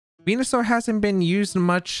Venusaur hasn't been used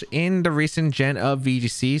much in the recent gen of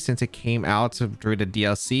VGC since it came out through the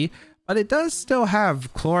DLC, but it does still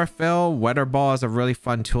have Chlorophyll. Weather Ball is a really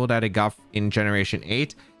fun tool that it got in Generation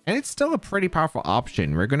 8, and it's still a pretty powerful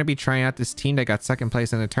option. We're going to be trying out this team that got second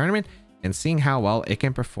place in the tournament and seeing how well it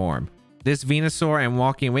can perform. This Venusaur and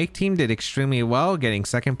Walking Wake team did extremely well, getting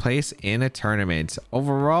second place in a tournament.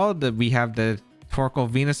 Overall, we have the Torkoal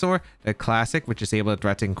Venusaur, the classic, which is able to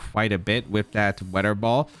threaten quite a bit with that Weather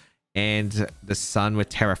Ball, and the Sun with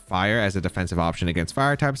Terra Fire as a defensive option against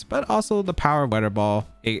fire types, but also the Power Weather Ball.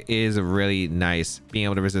 It is really nice being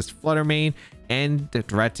able to resist Flutter Mane and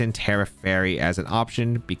threaten Terra Fairy as an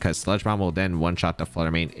option, because Sludge Bomb will then one-shot the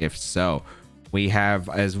Flutter Mane if so. We have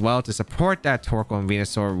as well, to support that Torkoal and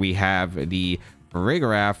Venusaur, we have the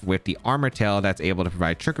Farigiraf with the Armor Tail that's able to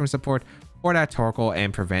provide Trick Room support for that Torkoal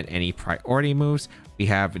and prevent any priority moves. We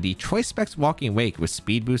have the Choice Specs Walking Wake with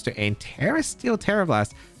Speed Booster and Terra Steel Terra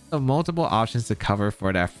Blast. So multiple options to cover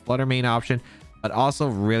for that Flutter Mane option, but also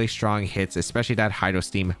really strong hits, especially that Hydro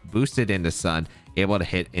Steam boosted in the Sun, able to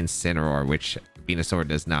hit Incineroar, which Venusaur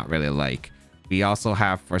does not really like. We also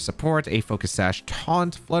have for support a Focus Sash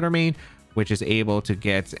Taunt Flutter Mane, which is able to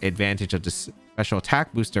get advantage of the special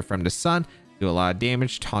attack booster from the Sun, do a lot of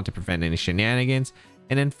damage, taunt to prevent any shenanigans.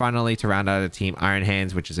 And then finally, to round out the team, Iron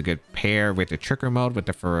Hands, which is a good pair with the Trick Room mode with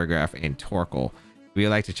the Farigiraf and Torkoal. If you'd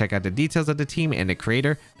like to check out the details of the team and the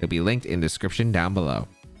creator, they'll be linked in the description down below.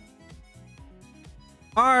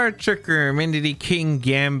 Our Trick Room into the King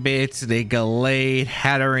Gambit, the Gallade,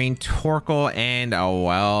 Hatterene, Torkoal, and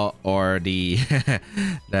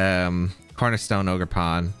the Cornerstone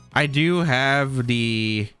Ogerpon. I don't have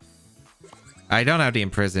the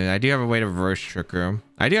Imprison. I do have a way to reverse Trick Room.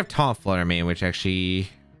 I do have Taunt Flutter Mane, which actually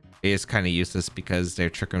is kind of useless because their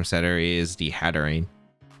Trick Room setter is the Hatterene.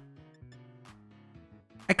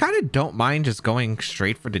 I kind of don't mind just going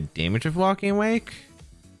straight for the damage of Walking Wake,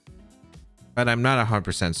 but I'm not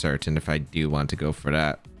 100% certain if I do want to go for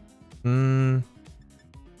that. I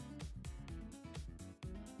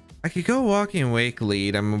could go Walking Wake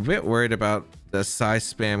lead. I'm a bit worried about the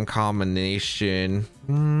size spam combination.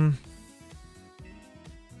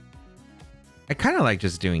 I kind of like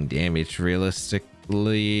just doing damage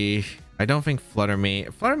realistically. I don't think Flutter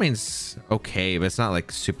Mane's okay, but it's not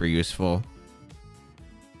like super useful.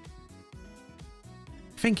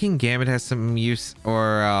 I think King Gambit has some use,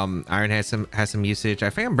 or Iron has some usage.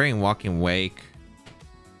 I think I'm bringing Walking Wake.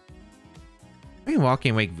 I think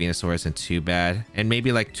Walking Wake Venusaur isn't too bad, and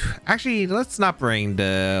maybe like actually let's not bring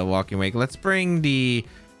the Walking Wake. Let's bring the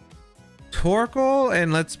Torkoal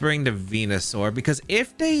and let's bring the Venusaur, because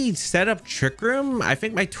if they set up Trick Room, I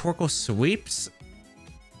think my Torkoal sweeps.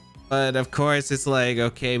 But of course, it's like,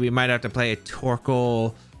 okay, we might have to play a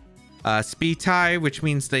Torkoal speed tie, which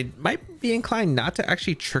means they might be inclined not to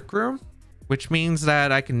actually Trick Room, which means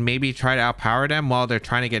that I can maybe try to outpower them while they're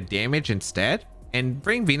trying to get damage instead, and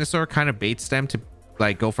bring Venusaur kind of baits them to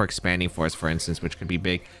like go for Expanding Force, for instance, which could be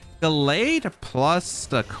big. Gallade plus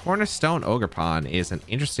the Cornerstone Ogerpon is an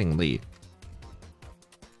interesting lead.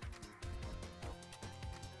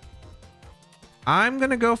 I'm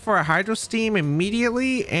gonna go for a Hydro Steam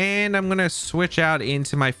immediately, and I'm gonna switch out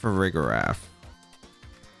into my Farigiraf.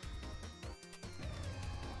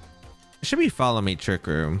 Should be Follow Me Trick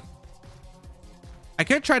Room. I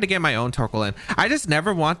could try to get my own Torkoal in. I just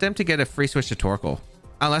never want them to get a free switch to Torkoal,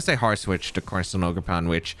 unless they hard switch to Cornerstone Ogerpon,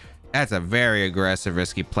 which that's a very aggressive,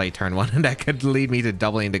 risky play turn one, and that could lead me to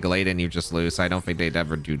doubling the Gallade and you just lose. So I don't think they'd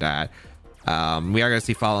ever do that. We are gonna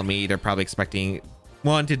see Follow Me. They're probably expecting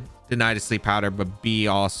one to deny the Sleep Powder, but B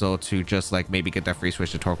also to just like maybe get that free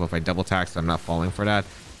switch to Torkoal if I double attack, so I'm not falling for that.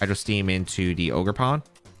 Hydro Steam into the Ogerpon,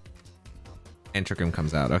 and Trick Room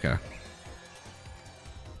comes out. Okay.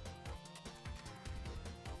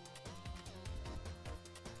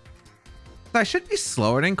 I should be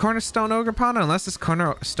slower than Cornerstone Ogerpon, unless it's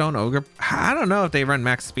Cornerstone Ogre. I don't know if they run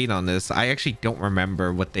max speed on this. I actually don't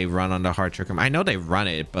remember what they run on the hard Trick Room. I know they run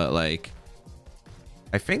it, but like,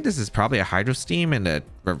 I think this is probably a Hydro Steam in the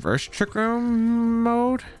reverse Trick Room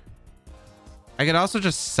mode. I could also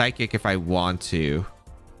just Psychic if I want to.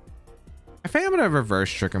 I think I'm gonna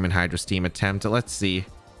reverse Trick Room and Hydro Steam attempt. Let's see.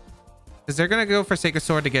 Because they're gonna go for Sacred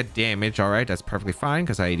Sword to get damage. All right, that's perfectly fine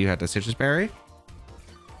because I do have the Citrus Berry.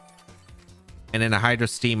 And then a Hydro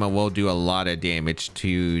Steam will do a lot of damage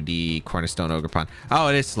to the Cornerstone Ogerpon. Oh,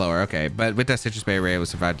 it is slower. Okay, but with that Citrus Berry, I will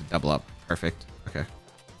survive to double up. Perfect. Okay.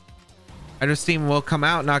 Hydro Steam will come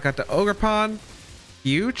out, knock out the Ogerpon.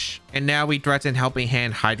 Huge. And now we threaten Helping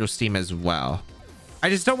Hand Hydro Steam as well. I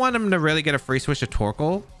just don't want them to really get a free switch to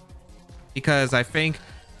Torkoal, because I think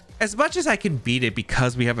as much as I can beat it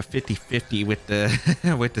because we have a 50-50 with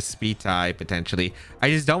the with the speed tie potentially. I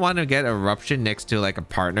just don't want to get Eruption next to like a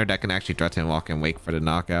partner that can actually threaten Walk and Wake for the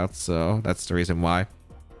knockouts. So that's the reason why.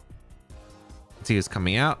 Let's see who's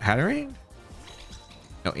coming out. Hatterene?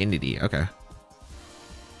 No, Indity. Okay.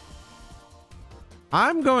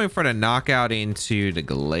 I'm going for the knockout into the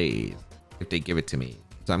Glade if they give it to me.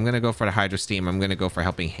 So I'm going to go for the Hydro Steam. I'm going to go for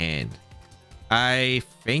Helping Hand. I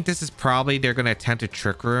think this is probably they're going to attempt a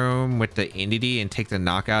Trick Room with the Indity and take the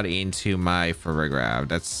knockout into my Farigiraf.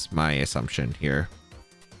 That's my assumption here.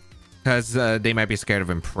 Because they might be scared of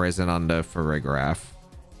Imprison on the Farigiraf.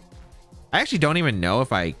 I actually don't even know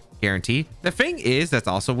if I guarantee. The thing is that's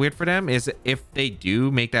also weird for them is if they do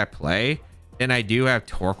make that play, then I do have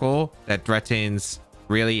Torkoal that threatens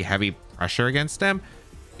really heavy pressure against them.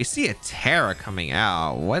 You see a Terra coming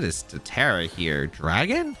out. What is the Terra here?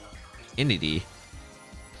 Dragon? Indity.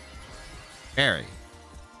 Fairy.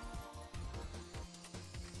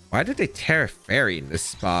 Why did they Terra Fairy in this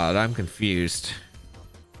spot? I'm confused.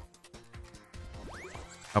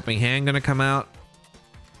 Helping Hand gonna come out.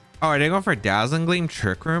 Oh, are they going for a Dazzling Gleam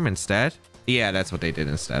Trick Room instead? Yeah, that's what they did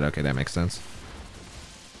instead. Okay, that makes sense.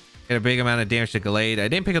 Get a big amount of damage to Glade. I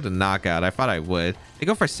didn't pick up the knockout. I thought I would. They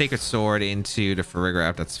go for Sacred Sword into the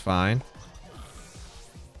Farigiraf. That's fine.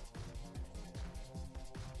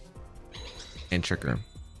 And Trick Room.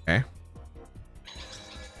 Okay.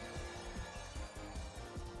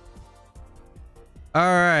 All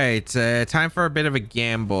right. Time for a bit of a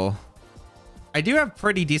gamble. I do have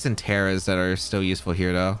pretty decent Terras that are still useful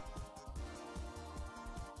here, though.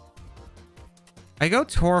 I go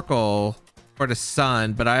Torkoal for the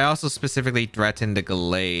Sun, but I also specifically threaten the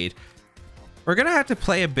Glade. We're going to have to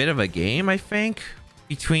play a bit of a game, I think,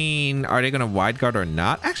 between are they going to Wide Guard or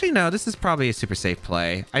not. Actually, no, this is probably a super safe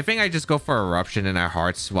play. I think I just go for Eruption and I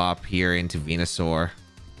hard swap here into Venusaur.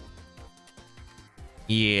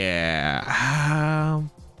 Yeah.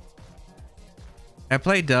 That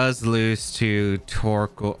play does lose to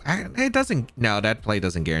Torkoal. It doesn't. No, that play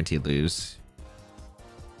doesn't guarantee lose.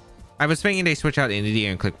 I was thinking they switch out Indity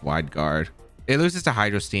and click Wide Guard. It loses to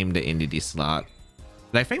Hydro Steam the Indity slot.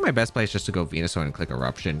 But I think my best play is just to go Venusaur and click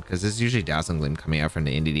Eruption because there's usually Dazzling Gleam coming out from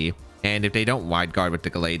the Indity. And if they don't Wide Guard with the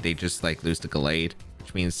Glade, they just like lose the Glade,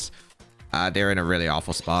 which means they're in a really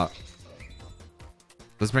awful spot.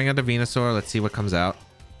 Let's bring out the Venusaur. Let's see what comes out.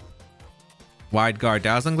 Wide Guard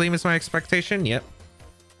Dazzling Gleam is my expectation. Yep.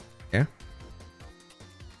 Yeah.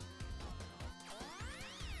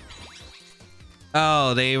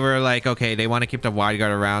 Oh, they were like, okay, they want to keep the Wide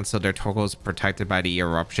Guard around so their Torkoal is protected by the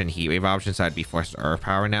Eruption Heat Wave option, so I'd be forced to Earth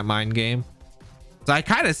Power in that mind game. So I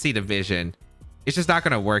kind of see the vision. It's just not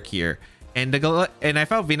going to work here. And I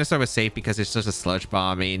felt Venusaur was safe because it's just a Sludge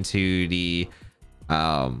Bomb into the...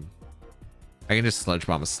 I can just Sludge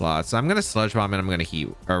Bomb a slot. So I'm going to Sludge Bomb and I'm going to Heat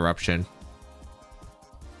Eruption.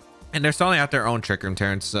 And they're stalling out their own Trick Room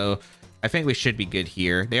turns, so I think we should be good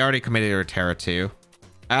here. They already committed their Terra too.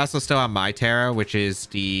 I also still have my Terra, which is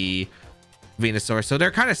the Venusaur. So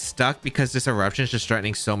they're kind of stuck because this Eruption is just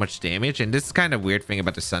threatening so much damage. And this is kind of weird thing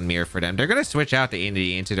about the Sun Mirror for them. They're going to switch out the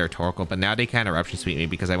Indity into their Torkoal, but now they can't Eruption Sweep me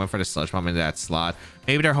because I went for the Sludge Bomb into that slot.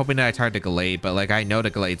 Maybe they're hoping that I target the Glade, but like I know the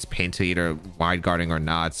Glade's pinned to either Wide Guarding or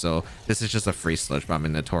not. So this is just a free Sludge Bomb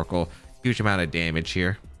in the Torkoal. Huge amount of damage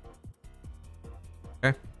here.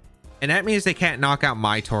 Okay. And that means they can't knock out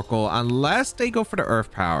my Torkoal unless they go for the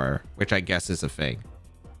Earth Power, which I guess is a thing.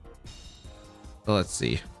 So let's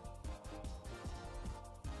see.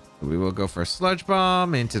 We will go for a Sludge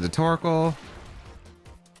Bomb into the Torkoal.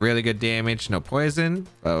 Really good damage, no poison.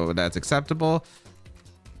 Oh, that's acceptable.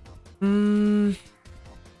 I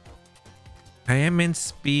am in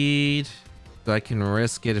speed, so I can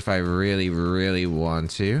risk it if I really, really want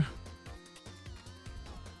to.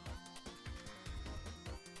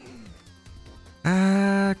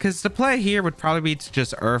 Because the play here would probably be to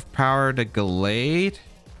just Earth Power the Glade.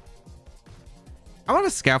 I want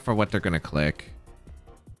to scout for what they're going to click.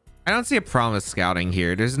 I don't see a problem with scouting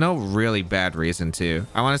here. There's no really bad reason to.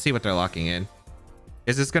 I want to see what they're locking in.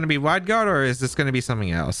 Is this going to be Wide Guard or is this going to be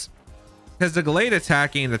something else? Because the Glade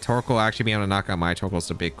attacking the Torkoal actually being able to knock out my Torkoal is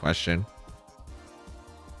a big question.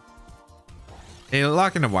 They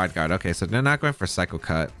lock into Wide Guard. Okay, so they're not going for Psycho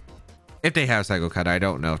Cut. If they have Psycho Cut, I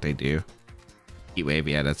don't know if they do. Heat Wave,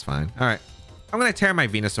 yeah, that's fine. All right. I'm going to tear my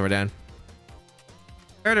Venusaur down.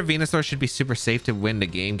 The Venusaur should be super safe to win the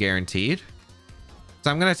game guaranteed.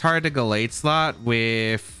 So I'm going to target the Glade slot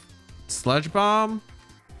with Sludge Bomb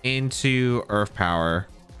into Earth Power.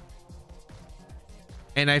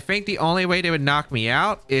 And I think the only way they would knock me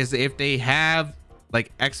out is if they have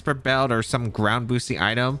like Expert Belt or some ground boosting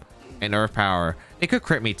item and Earth Power. They could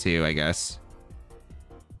crit me too, I guess.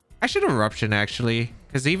 I should Eruption actually,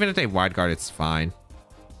 because even if they Wide Guard, it's fine.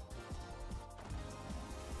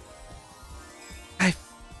 I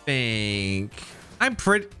think I'm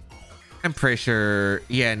pretty sure.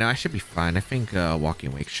 Yeah, no, I should be fine. I think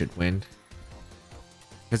Walking Wake should win,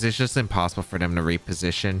 because it's just impossible for them to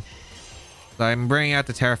reposition. So I'm bringing out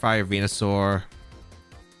the Terrifier Venusaur.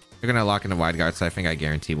 They're gonna lock in the Wide Guard, so I think I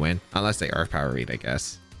guarantee win, unless they Earth Power read, I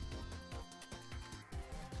guess.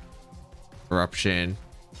 Eruption.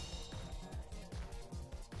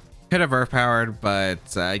 Could have Earth Powered,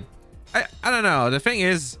 but I don't know. The thing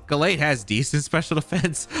is, Gallade has decent special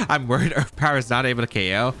defense. I'm worried Earth Power is not able to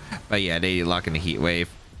KO, but yeah, they lock in the Heat Wave.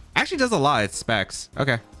 Actually does a lot. It's specs.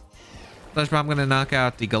 Okay. Sludge Bomb gonna knock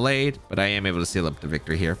out the Gallade, but I am able to seal up the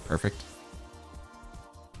victory here. Perfect.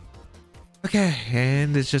 Okay,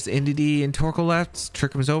 and it's just Indeedee and Torkoal left.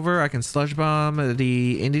 Trick Room's over. I can Sludge Bomb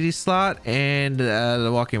the Indeedee slot, and the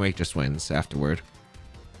Walking Wake just wins afterward.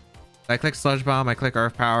 I click Sludge Bomb, I click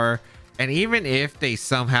Earth Power, and even if they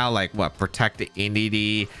somehow like protect the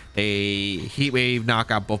Indeedee, they Heat Wave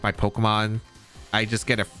knock out both my Pokemon, I just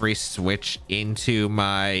get a free switch into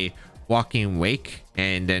my Walking Wake,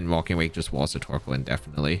 and then Walking Wake just walls the Torkoal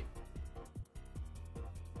indefinitely.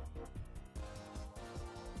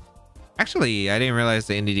 Actually, I didn't realize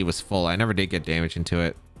the Indeedee was full. I never did get damage into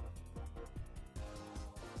it.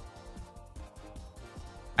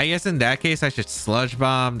 I guess in that case, I should Sludge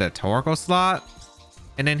Bomb the Torkoal slot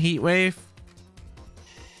and then Heat Wave.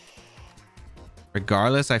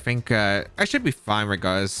 Regardless, I think I should be fine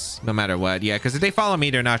regardless, no matter what. Yeah, because if they follow me,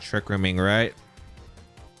 they're not Trick Rooming, right?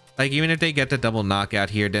 Like, even if they get the double knockout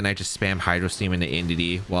here, then I just spam Hydro Steam into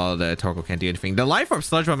Indeedee while the Torkoal can't do anything. The Life Orb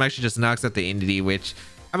Sludge Bomb actually just knocks out the Indeedee, which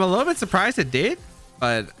I'm a little bit surprised it did,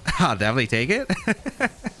 but I'll definitely take it.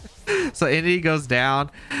 So Indeedee goes down.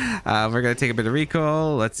 We're going to take a bit of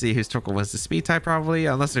recoil. Let's see whose Torkoal wins the speed type, probably.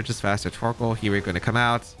 Unless they're just faster Torkoal. Heat Wave going to come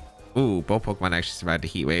out. Ooh, both Pokemon actually survived the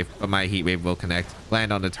Heat Wave, but my Heat Wave will connect.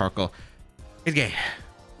 Land on the Torkoal. Good game.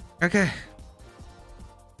 Okay.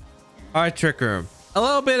 All right, Trick Room. A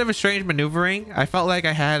little bit of a strange maneuvering. I felt like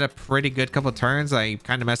I had a pretty good couple turns. I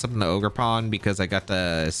kind of messed up in the Ogre Pond because I got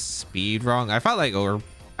the speed wrong. I felt like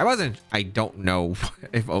I don't know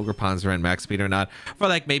if Ogre Ponds are in max speed or not, for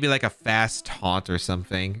like maybe like a fast taunt or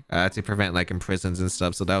something to prevent like imprisons and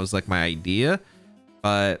stuff. So that was like my idea,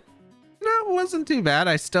 but no, it wasn't too bad.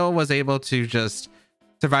 I still was able to just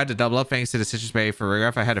survive the double up thanks to the Citrus Berry for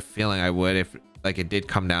Rigor. I had a feeling I would if like it did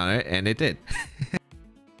come down it, and it did.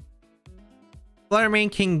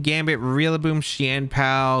 Fluttermane, King Gambit, Rillaboom,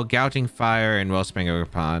 Xianpao, Gouging Fire, and Wellspring Ogre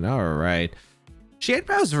Pond. All right.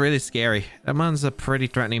 Xianpao is really scary. That one's a pretty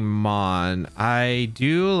threatening mon. I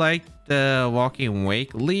do like the Walking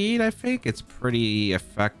Wake lead. I think it's pretty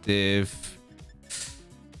effective.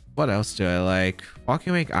 What else do I like?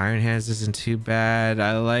 Walking Wake Iron Hands isn't too bad.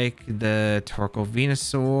 I like the Torkoal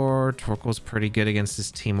Venusaur. Torkoal's pretty good against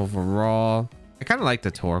this team overall. I kind of like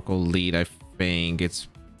the Torkoal lead. I think it's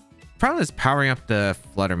problem is powering up the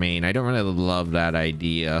Fluttermane. I don't really love that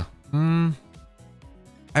idea.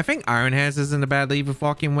 I think Iron Hands isn't a bad lead with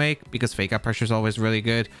Walking Wake because Fake Out Pressure is always really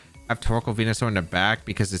good. I have Torkoal Venusaur in the back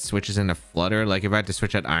because it switches into Flutter. Like if I had to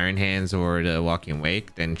switch out Iron Hands or the Walking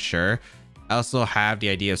Wake, then sure. I also have the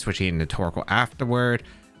idea of switching into Torkoal afterward.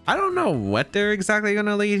 I don't know what they're exactly going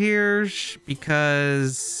to lead here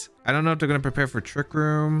because I don't know if they're going to prepare for Trick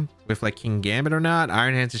Room with like King Gambit or not.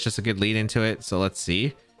 Iron Hands is just a good lead into it. So let's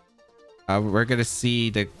see. We're going to see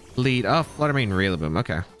the lead of Fluttermane Rillaboom.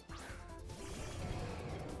 Okay.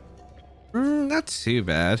 Not too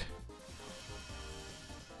bad.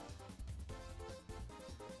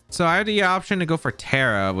 So I had the option to go for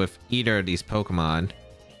Terra with either of these Pokemon.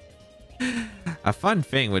 A fun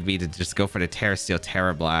thing would be to just go for the Terra Steel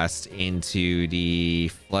Terra Blast into the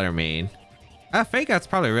Fluttermane. Fake Out's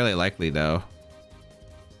probably really likely though.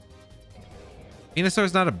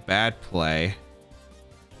 Venusaur's not a bad play.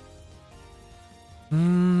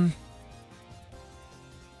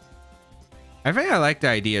 I think I like the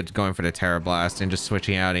idea of going for the Terra Blast and just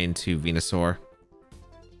switching out into Venusaur.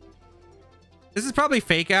 This is probably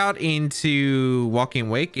Fake Out into Walking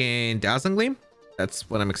Wake and Dazzling Gleam. That's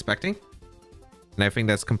what I'm expecting. And I think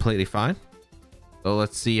that's completely fine. So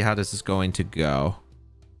let's see how this is going to go.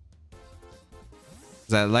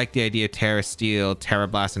 Because I like the idea of Terra Steel, Terra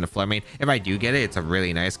Blast into Fluttermane. If I do get it, it's a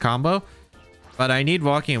really nice combo. But I need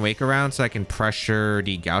Walking Wake around so I can pressure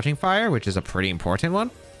the Gouging Fire, which is a pretty important one.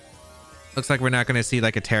 Looks like we're not going to see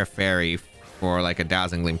like a Terra Fairy for like a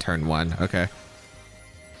Dazzling Gleam turn 1. Okay.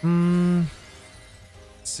 Let's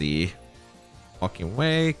see. Walking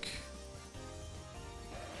Wake.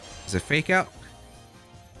 Is it fake out?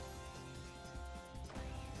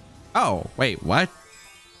 Oh, wait, what?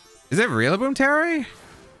 Is it Rillaboom Terror?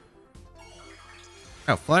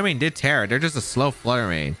 Oh, Fluttermane did Terror. They're just a slow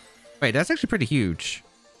Fluttermane. Wait, that's actually pretty huge.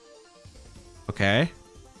 Okay.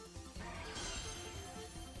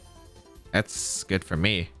 That's good for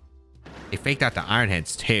me. They faked out the Iron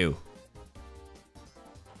Heads too.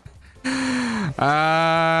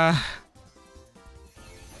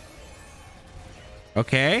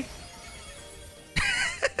 Okay.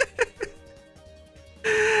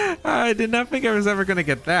 I did not think I was ever gonna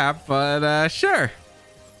get that, but sure.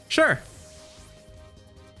 Sure.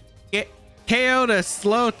 Get KO the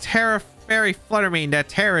slow Terra Fairy Fluttermane that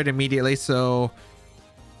terrored immediately, so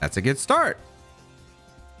that's a good start.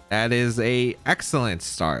 That is a excellent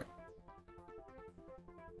start.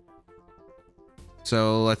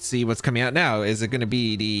 So let's see what's coming out now. Is it going to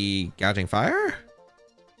be the Gouging Fire?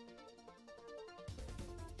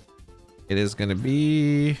 It is going to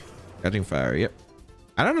be Gouging Fire. Yep.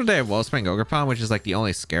 I don't know if they have Wellspring Ogerpon, which is like the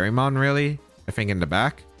only scary mon really, I think, in the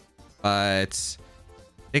back. But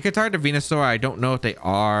they could target the Venusaur. I don't know if they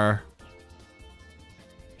are.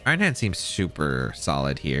 Iron Hand seems super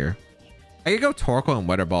solid here. I could go Torkoal and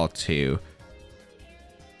Weather Ball too.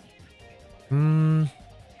 I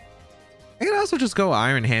could also just go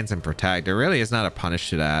Iron Hands and Protect. There really is not a punish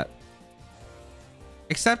to that.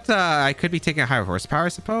 Except I could be taking a higher horsepower, I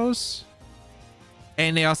suppose.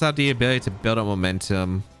 And they also have the ability to build up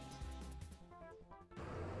momentum.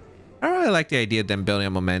 I don't really like the idea of them building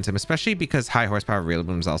up momentum, especially because high horsepower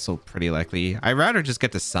Rillaboom is also pretty likely. I'd rather just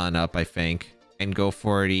get the Sun up, I think, and go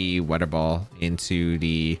for the Weather Ball into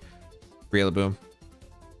the Rillaboom.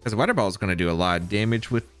 Because Weather Ball is going to do a lot of damage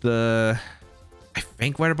with the... I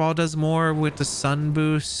think Weather Ball does more with the Sun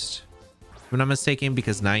boost, if I'm not mistaken,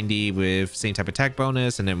 because 90 with same type attack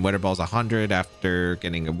bonus, and then Weather Ball's 100 after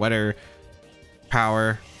getting a Weather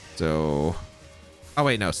power. So... Oh,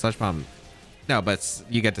 wait, no. Sludge Bomb... No, but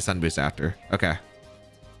you get the Sun boost after. Okay.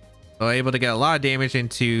 So able to get a lot of damage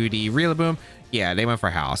into the Rillaboom. Yeah, they went for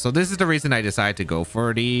Howl. So this is the reason I decided to go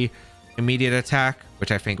for the immediate attack,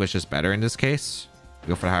 which I think was just better in this case.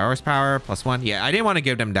 Go for the high horsepower, +1. Yeah, I didn't want to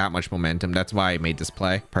give them that much momentum. That's why I made this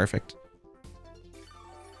play. Perfect.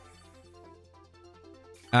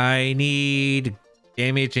 I need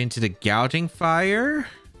damage into the Gouging Fire.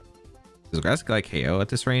 Does Grass like KO at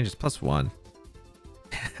this range? It's +1.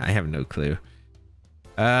 I have no clue.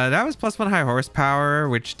 That was +1 high horsepower,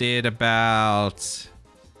 which did about...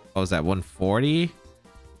 What was that? 140?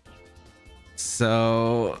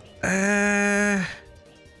 So... This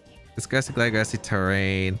Grassy Glide, Grassy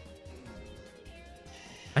Terrain.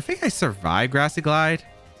 I think I survived Grassy Glide.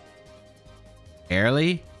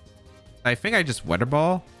 Barely. I think I just Weather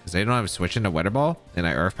Ball, because they don't have a switch into Weather Ball, and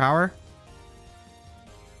I Earth Power.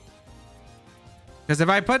 Because if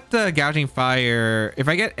I put the Gouging Fire, if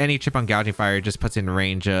I get any chip on Gouging Fire, it just puts in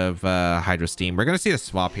range of Hydro Steam. We're going to see the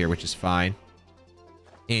swap here, which is fine.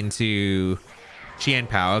 Into Qian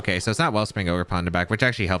Pao. Okay, so it's not Wellspring Ogerpon in the back, which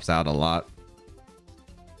actually helps out a lot.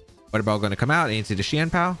 Weather Ball going to come out into the Qian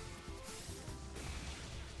Pao.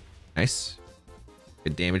 Nice.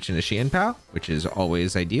 Good damage in the Qian Pao, which is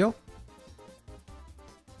always ideal.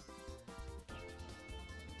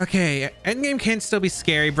 Okay, endgame can still be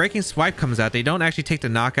scary. Breaking Swipe comes out. They don't actually take the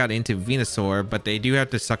knockout into Venusaur, but they do have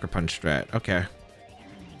the Sucker Punch strat. Okay.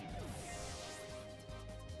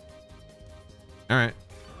 Alright.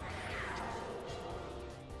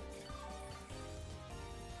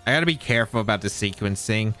 I gotta be careful about the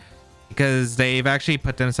sequencing, because they've actually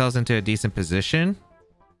put themselves into a decent position.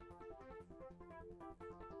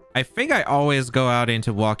 I think I always go out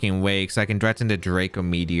into Walking Wake so I can threaten the Draco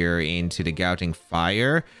Meteor into the Gouging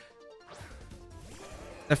Fire.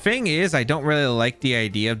 The thing is, I don't really like the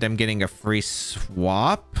idea of them getting a free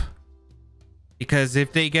swap. Because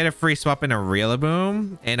if they get a free swap in a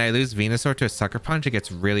Rillaboom and I lose Venusaur to a Sucker Punch, it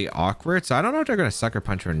gets really awkward. So I don't know if they're going to Sucker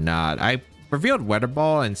Punch or not. I revealed Weather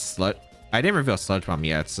Ball and Sludge. I didn't reveal Sludge Bomb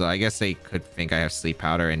yet, so I guess they could think I have Sleep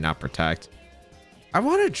Powder and not Protect. I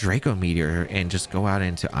want a Draco Meteor and just go out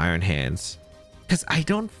into Iron Hands. Because I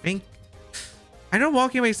don't think... I know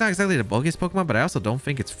Walking Away is not exactly the bulkiest Pokemon, but I also don't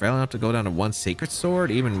think it's frail enough to go down to one Sacred Sword,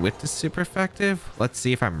 even with the super effective. Let's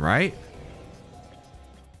see if I'm right.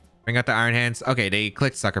 Bring out the Iron Hands. Okay, they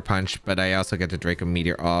clicked Sucker Punch, but I also get the Draco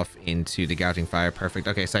Meteor off into the Gouging Fire. Perfect.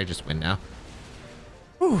 Okay, so I just win now.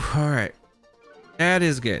 Whew, alright. That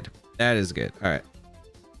is good. That is good. Alright.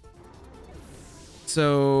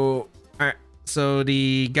 So... Alright. So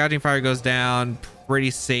the Gouging Fire goes down.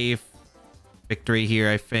 Pretty safe victory here,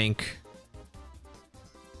 I think.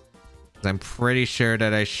 I'm pretty sure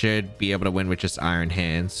that I should be able to win with just Iron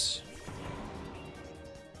Hands.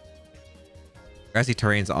 Grassy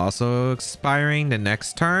Terrain's also expiring the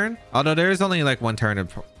next turn. Although there is only like one turn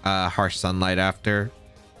of Harsh Sunlight after.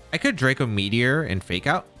 I could Draco Meteor and Fake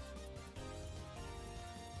Out.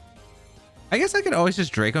 I guess I could always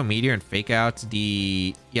just Draco Meteor and Fake Out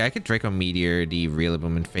the... Yeah, I could Draco Meteor the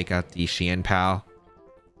Rillaboom and Fake Out the Xian Pao.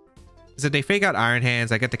 Because if they Fake Out Iron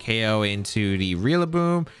Hands, I get the KO into the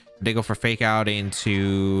Rillaboom. They go for Fake Out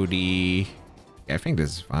into the... Yeah, I think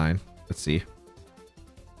this is fine. Let's see.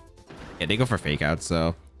 Yeah, they go for Fake Out,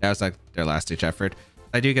 so that was like their last ditch effort.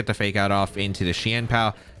 I do get the Fake Out off into the Xian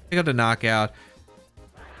Pao. Pick up the knockout.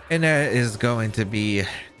 And that is going to be a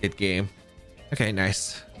good game. Okay,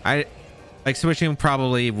 nice. Like switching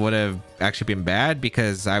probably would have actually been bad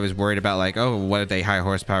because I was worried about like, oh, what if they high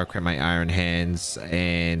horsepower crit my Iron Hands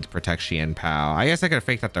and protect Xian Pao? I guess I could have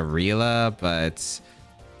faked out the Rila, but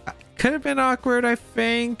could have been awkward, I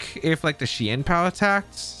think, if like the Xian Pao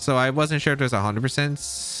attacked. So I wasn't sure if there's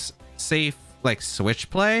 100% safe like switch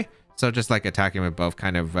play. So just like attacking with both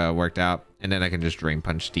kind of worked out. And then I can just Drain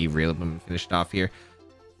Punch the Rillaboom and finish it off here.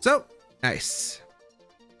 So nice.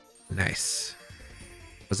 Nice.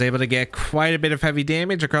 Was able to get quite a bit of heavy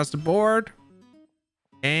damage across the board.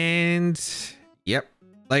 And yep.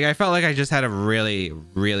 Like I felt like I just had a really,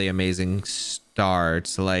 really amazing start.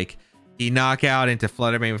 So like the knockout into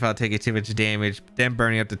Flutter Mane without taking too much damage. Then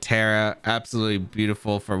burning up the Terra. Absolutely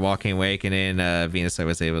beautiful for Walking Wake. And then Venusaur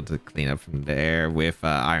was able to clean up from there with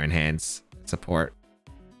Iron Hands support.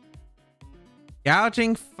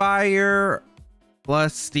 Gouging Fire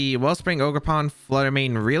plus the Wellspring, Ogerpon, Flutter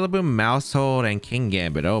Mane, Rillaboom, Mousehold, and King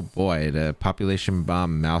Gambit. Oh boy, the Population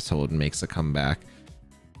Bomb Mousehold makes a comeback.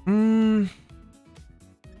 Gonna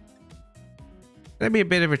be a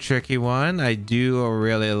bit of a tricky one. I do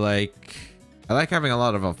really like... I like having a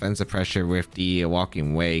lot of offensive pressure with the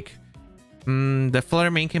Walking Wake. The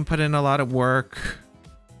Flutter Mane can put in a lot of work.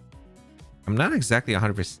 I'm not exactly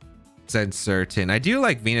 100% certain. I do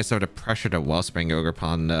like Venusaur to pressure the Wellspring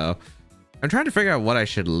Ogerpon though. I'm trying to figure out what I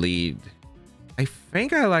should lead. I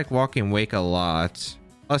think I like Walking Wake a lot.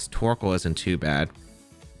 Plus Torkoal isn't too bad.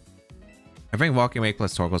 I think Walking Wake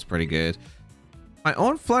plus Torkoal is pretty good. My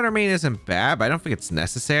own Flutter Mane isn't bad, but I don't think it's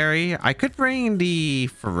necessary. I could bring the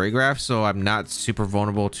Farigiraf so I'm not super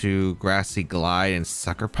vulnerable to Grassy Glide and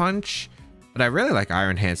Sucker Punch. But I really like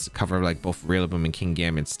Iron Hands to cover like both Rillaboom and King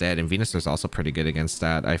Gambit instead. And Venusaur is also pretty good against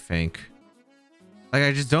that, I think. Like,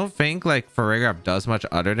 I just don't think like Farigiraf does much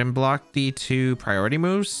other than block the two priority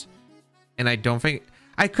moves. And I don't think...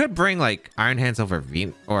 I could bring like Iron Hands over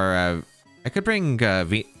I could bring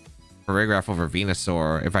Farigiraf over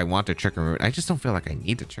Venusaur if I want the Trick Room. I just don't feel like I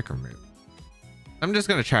need the Trick Room. I'm just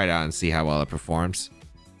going to try it out and see how well it performs.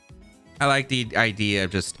 I like the idea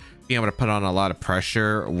of just being able to put on a lot of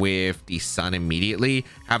pressure with the Sun immediately.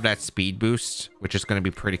 Have that speed boost, which is going to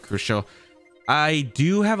be pretty crucial. I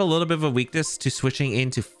do have a little bit of a weakness to switching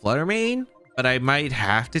into Flutter Mane, but I might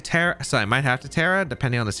have to Terra. So I might have to Terra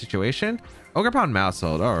depending on the situation. Ogerpon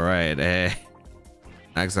Mousehold. All right.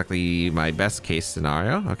 Not exactly my best case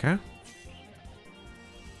scenario. Okay.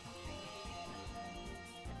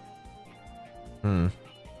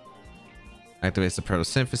 Activates the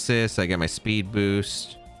photosynthesis. I get my speed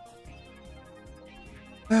boost.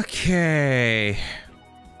 Okay.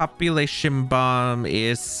 Population Bomb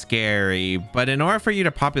is scary, but in order for you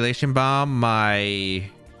to Population Bomb my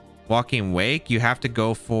Walking Wake, you have to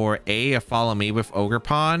go for A, Follow Me with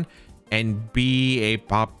Ogerpon, and B, a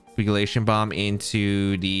Population Bomb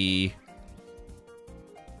into the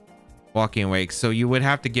Walking Wake. So you would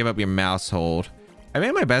have to give up your Mousehold. I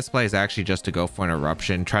think my best play is actually just to go for an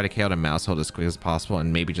Eruption, try to KO the Mousehold as quick as possible,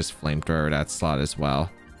 and maybe just Flamethrower that slot as well.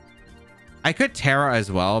 I could Terra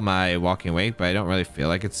as well, my Walking Wake, but I don't really feel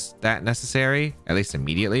like it's that necessary, at least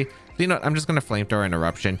immediately. So, you know, I'm just going to Flamethrower and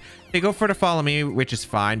Eruption. They go for the Follow Me, which is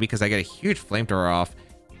fine because I get a huge Flamethrower off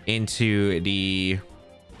into the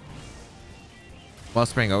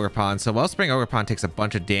Wellspring Ogerpon. So Wellspring Ogerpon takes a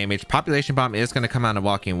bunch of damage. Population Bomb is going to come out of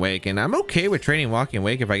Walking Wake, and I'm okay with trading Walking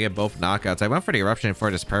Wake if I get both knockouts. I went for the Eruption for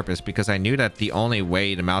this purpose because I knew that the only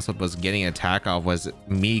way the Mousehold was getting an attack off was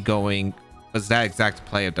me going... was that exact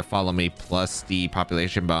play of the Follow Me plus the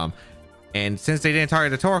Population Bomb. And since they didn't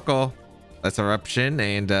target the Torkoal, let's Eruption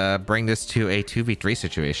and bring this to a 2v3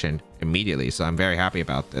 situation immediately. So I'm very happy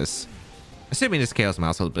about this. Assuming this KO's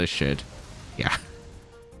Mousehold, but it should. Yeah.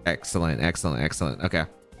 Excellent, excellent, excellent. Okay.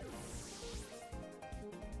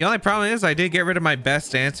 The only problem is I did get rid of my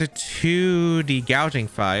best answer to the Gouging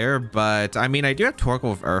Fire, but I mean, I do have Torkoal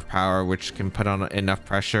with Earth Power, which can put on enough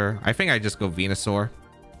pressure. I think I just go Venusaur.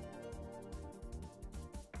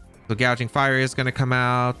 So Gouging Fire is going to come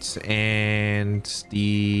out, and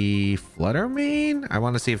the Flutter Mane? I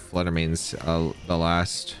want to see if Flutter Mane's the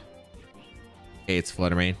last. Okay, it's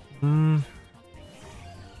Flutter Mane.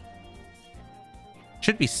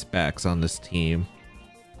 Should be specs on this team.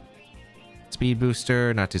 Speed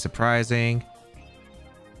booster, not too surprising.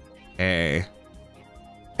 Okay.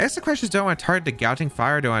 I guess the question is, do I want to target the Gouging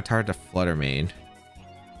Fire or do I want to target the Flutter Mane?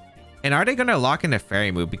 And are they going to lock in a fairy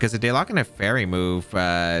move? Because if they lock in a fairy move,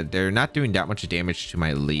 they're not doing that much damage to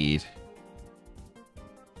my lead.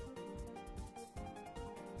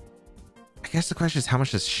 I guess the question is, how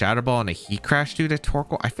much does Shadow Ball and a Heat Crash do to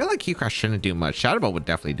Torkoal? I feel like Heat Crash shouldn't do much. Shadow Ball would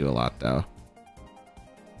definitely do a lot, though.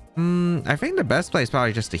 I think the best play is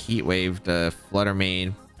probably just a Heat Wave, the Flutter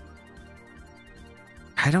Mane.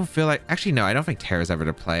 I don't feel like... Actually, no, I don't think Terra's ever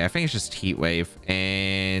to play. I think it's just Heat Wave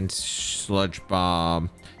and Sludge Bomb.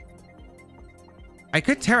 I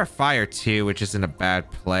could Terra Fire too, which isn't a bad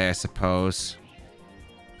play, I suppose.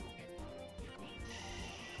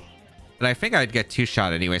 But I think I'd get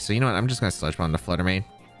 2-shot anyway, so you know what? I'm just going to Sludge Bomb the Flutter Mane.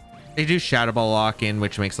 They do Shadow Ball lock in,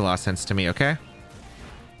 which makes a lot of sense to me, okay?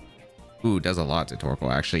 Ooh, does a lot to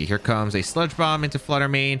Torkoal, actually. Here comes a Sludge Bomb into Flutter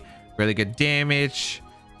Mane. Really good damage.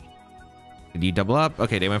 Did you double up?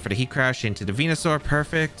 Okay, they went for the Heat Crash into the Venusaur.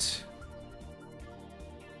 Perfect.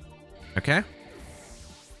 Okay.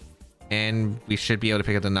 And we should be able to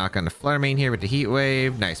pick up the knock on the Flutter Mane here with the Heat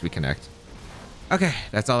Wave. Nice, we connect. Okay,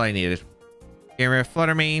 that's all I needed. Getting rid of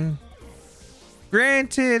Flutter Mane.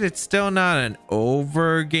 Granted, it's still not an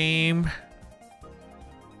over game.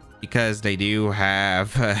 Because they do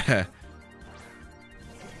have...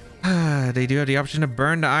 they do have the option to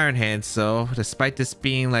burn the Iron Hand, so despite this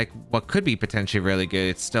being like what could be potentially really good,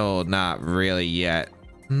 it's still not really yet.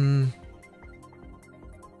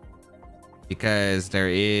 Because there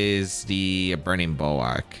is the Burning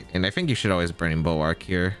Bulwark, and I think you should always Burning Bulwark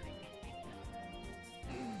here.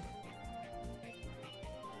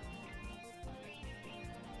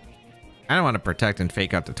 I don't want to protect and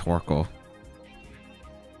fake out the Torkoal.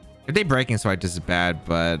 If they Breaking Swipe, this is bad,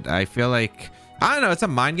 but I feel like... I don't know, it's a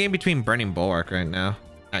mind game between Burning Bulwark right now.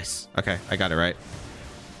 Nice. Okay, I got it right.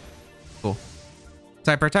 Cool.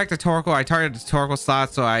 So I protect the Torkoal. I target the Torkoal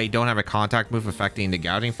slot so I don't have a contact move affecting the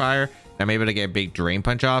Gouging Fire. I'm able to get a big Drain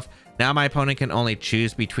Punch off. Now my opponent can only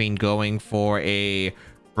choose between going for a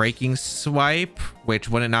Breaking Swipe, which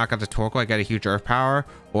wouldn't knock out the Torkoal. I get a huge Earth Power,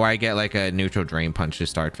 or I get like a neutral Drain Punch to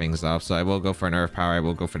start things off. So I will go for an Earth Power. I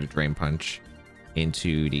will go for the Drain Punch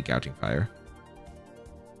into the Gouging Fire.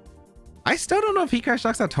 I still don't know if Heat Crash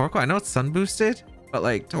knocks out Torkoal. I know it's Sun Boosted, but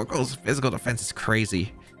like Torkoal's physical defense is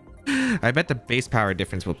crazy. I bet the base power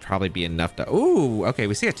difference will probably be enough to... Ooh, okay,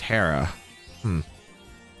 we see a Terra. All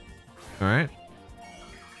right.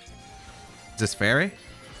 Is this Fairy?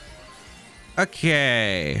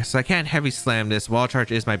 Okay, so I can't Heavy Slam this. Wall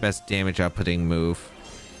Charge is my best damage outputting move.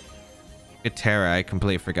 Good Terra. I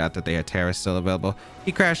completely forgot that they had Terra still available.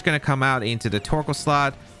 Heat Crash gonna come out into the Torkoal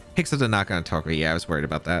slot. Picks up the knock on Torkoal. Yeah, I was worried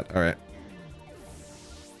about that. All right.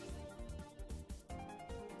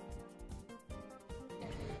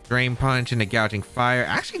 Drain Punch and a Gouging Fire.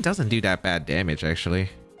 Actually doesn't do that bad damage, actually.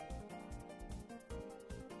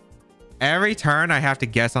 Every turn I have to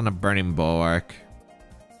guess on the Burning Bulwark.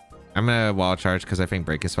 I'm gonna Wall Charge because I think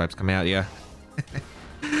Breaking Swipe's coming out, yeah.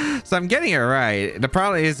 So I'm getting it right. The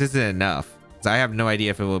problem is it enough? So I have no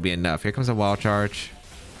idea if it will be enough. Here comes a Wall Charge.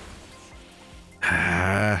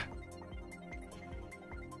 I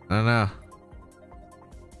don't know.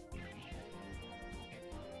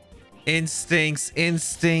 Instincts.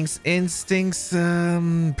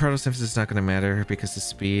 Protosynthesis is not going to matter because of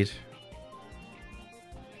speed.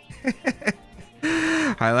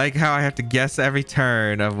 I like how I have to guess every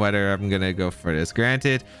turn of whether I'm going to go for this.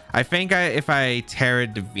 Granted, I think if I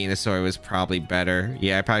Terra'd the Venusaur, it was probably better.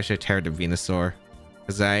 Yeah, I probably should have Terra'd the Venusaur.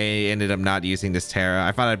 Because I ended up not using this Terra.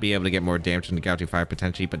 I thought I'd be able to get more damage from the Gouging Fire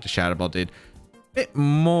potentially, but the Shadow Ball did a bit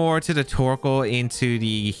more to the Torkoal into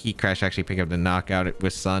the Heat Crash. Actually pick up the knockout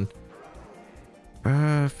with Sun.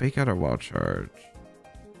 Fake out or Wall Charge?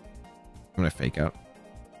 I'm gonna fake out.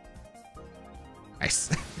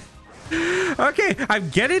 Nice. Okay,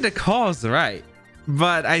 I'm getting the calls right,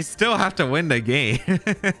 but I still have to win the game.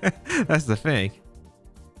 That's the thing.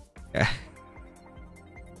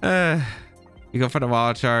 Yeah. You go for the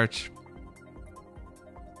Wall Charge.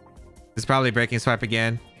 It's probably Breaking Swipe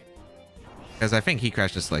again, because I think Heat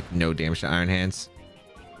Crash just like no damage to Iron Hands.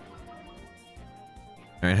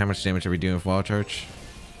 All right, how much damage are we doing with Wall Charge?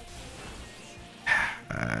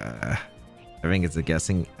 I think it's a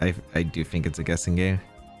guessing. I do think it's a guessing game.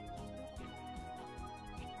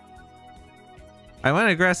 I went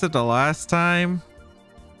aggressive the last time.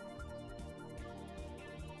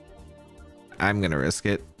 I'm gonna risk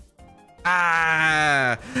it.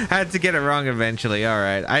 Ah, had to get it wrong eventually. All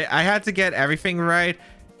right, I had to get everything right.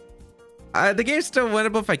 The game's still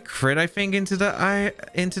winnable if I crit, I think, into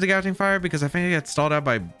the Gouging Fire, because I think I got stalled out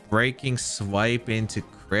by breaking swipe into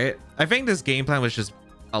crit. I think this game plan was just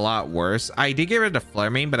a lot worse. I did get rid of the Flare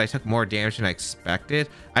Main, but I took more damage than I expected.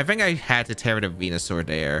 I think I had to tear the Venusaur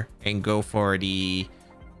there and go for the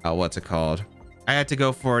what's it called? I had to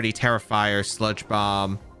go for the Terra Fire Sludge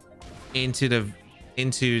Bomb into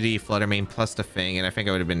the Flutter Main plus the thing, and I think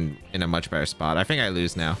I would have been in a much better spot. I think I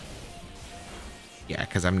lose now. Yeah,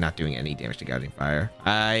 because I'm not doing any damage to Gouging Fire.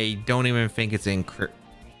 I don't even think it's in crit.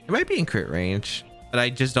 It might be in crit range, but I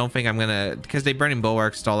just don't think I'm gonna, because they Burning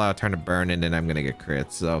Bulwark, stall out, turn to burn, and then I'm gonna get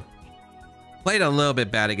crits. So played a little bit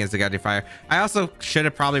bad against the Gouging Fire. I also should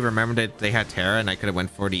have probably remembered that they had Terra, and I could have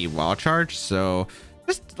went for the wall charge. So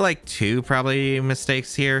just like 2 probably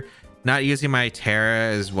mistakes here. Not using my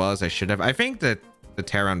Terra as well as I should have. I think that the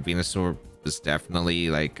Terra on Venusaur was definitely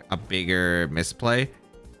like a bigger misplay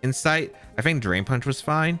in sight. I think Drain Punch was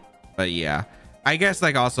fine, but yeah, I guess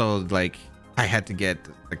like also like I had to get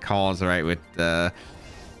the calls right with the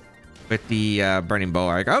Burning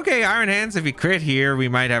Bulwark. Okay, Iron Hands, if you crit here, we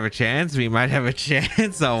might have a chance. We might have a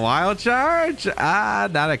chance. A wild charge?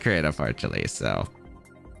 Not a crit, unfortunately. So,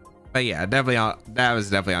 but yeah, that was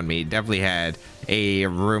definitely on me. Definitely had a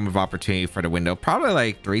room of opportunity for the window, probably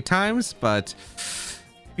like 3 times, but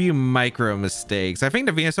few micro mistakes. I think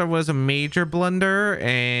the Venusaur was a major blunder,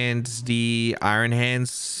 and the Iron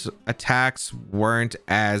Hands attacks weren't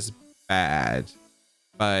as bad.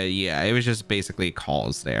 But yeah, it was just basically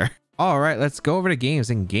calls there. All right, let's go over the games.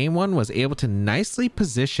 In game 1, was able to nicely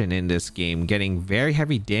position in this game, getting very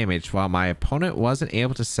heavy damage while my opponent wasn't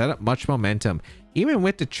able to set up much momentum, even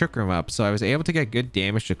with the Trick Room up. So I was able to get good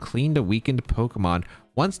damage to clean the weakened Pokemon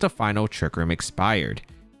once the final Trick Room expired.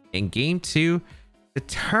 In game 2, the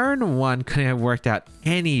turn 1 couldn't have worked out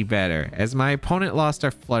any better, as my opponent lost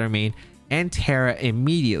their Flutter Mane and Terra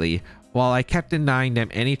immediately, while I kept denying them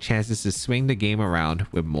any chances to swing the game around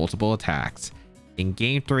with multiple attacks. In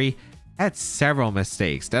game 3, I had several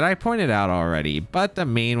mistakes that I pointed out already, but the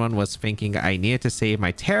main one was thinking I needed to save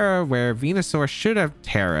my Terra where Venusaur should have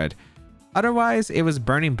Terra'd. Otherwise, it was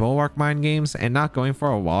burning Bulwark mind games and not going for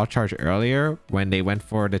a wall charge earlier when they went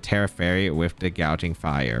for the Terra Fairy with the Gouging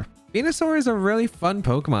Fire. Venusaur is a really fun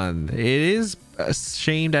Pokemon. It is a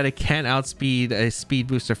shame that it can't outspeed a speed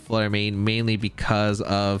booster Flutter Mane, mainly because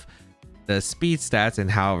of the speed stats and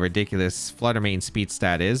how ridiculous Flutter Mane speed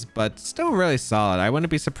stat is, but still really solid. I wouldn't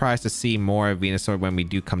be surprised to see more of Venusaur when we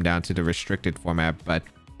do come down to the restricted format, but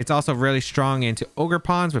it's also really strong into Ogre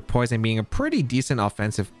Pawns, with Poison being a pretty decent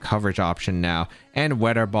offensive coverage option now, and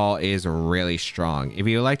Weather Ball is really strong. If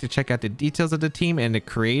you would like to check out the details of the team and the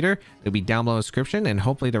creator, it'll be down below in the description, and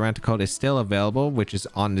hopefully the rental code is still available, which is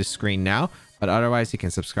on the screen now, but otherwise you can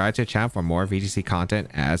subscribe to the channel for more VGC content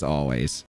as always.